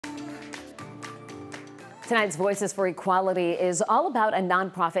Tonight's Voices for Equality is all about a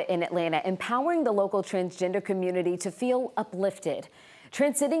nonprofit in Atlanta empowering the local transgender community to feel uplifted.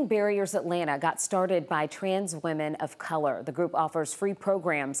 Transcending Barriers Atlanta got started by trans women of color. The group offers free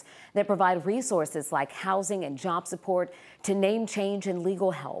programs that provide resources like housing and job support to name change and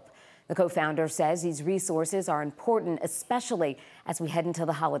legal help. The co-founder says these resources are important, especially as we head into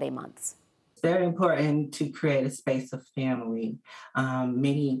the holiday months. Very important to create a space of family.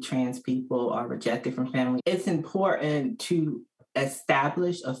 Many trans people are rejected from family. It's important to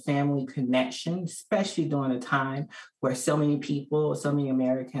establish a family connection, especially during a time where so many people, so many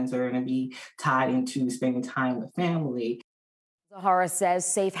Americans are going to be tied into spending time with family. Zahara says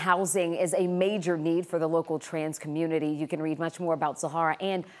safe housing is a major need for the local trans community. You can read much more about Zahara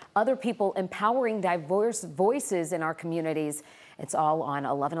and other people empowering diverse voices in our communities. It's all on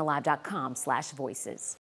 11alive.com/voices.